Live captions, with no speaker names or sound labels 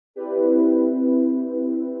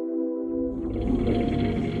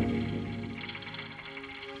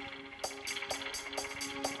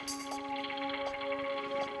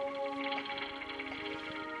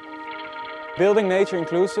Building nature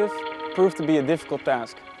inclusive proved to be a difficult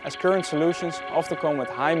task, as current solutions often come with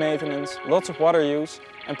high maintenance, lots of water use,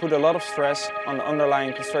 and put a lot of stress on the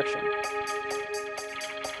underlying construction.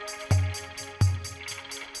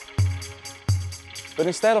 But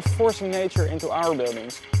instead of forcing nature into our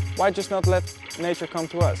buildings, why just not let nature come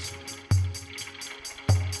to us?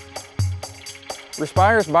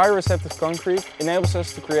 Respire's bioreceptive concrete enables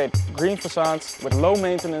us to create green facades with low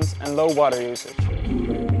maintenance and low water usage.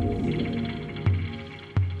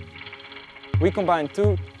 We combine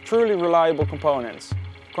two truly reliable components,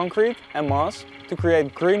 concrete and moss, to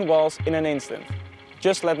create green walls in an instant.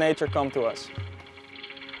 Just let nature come to us.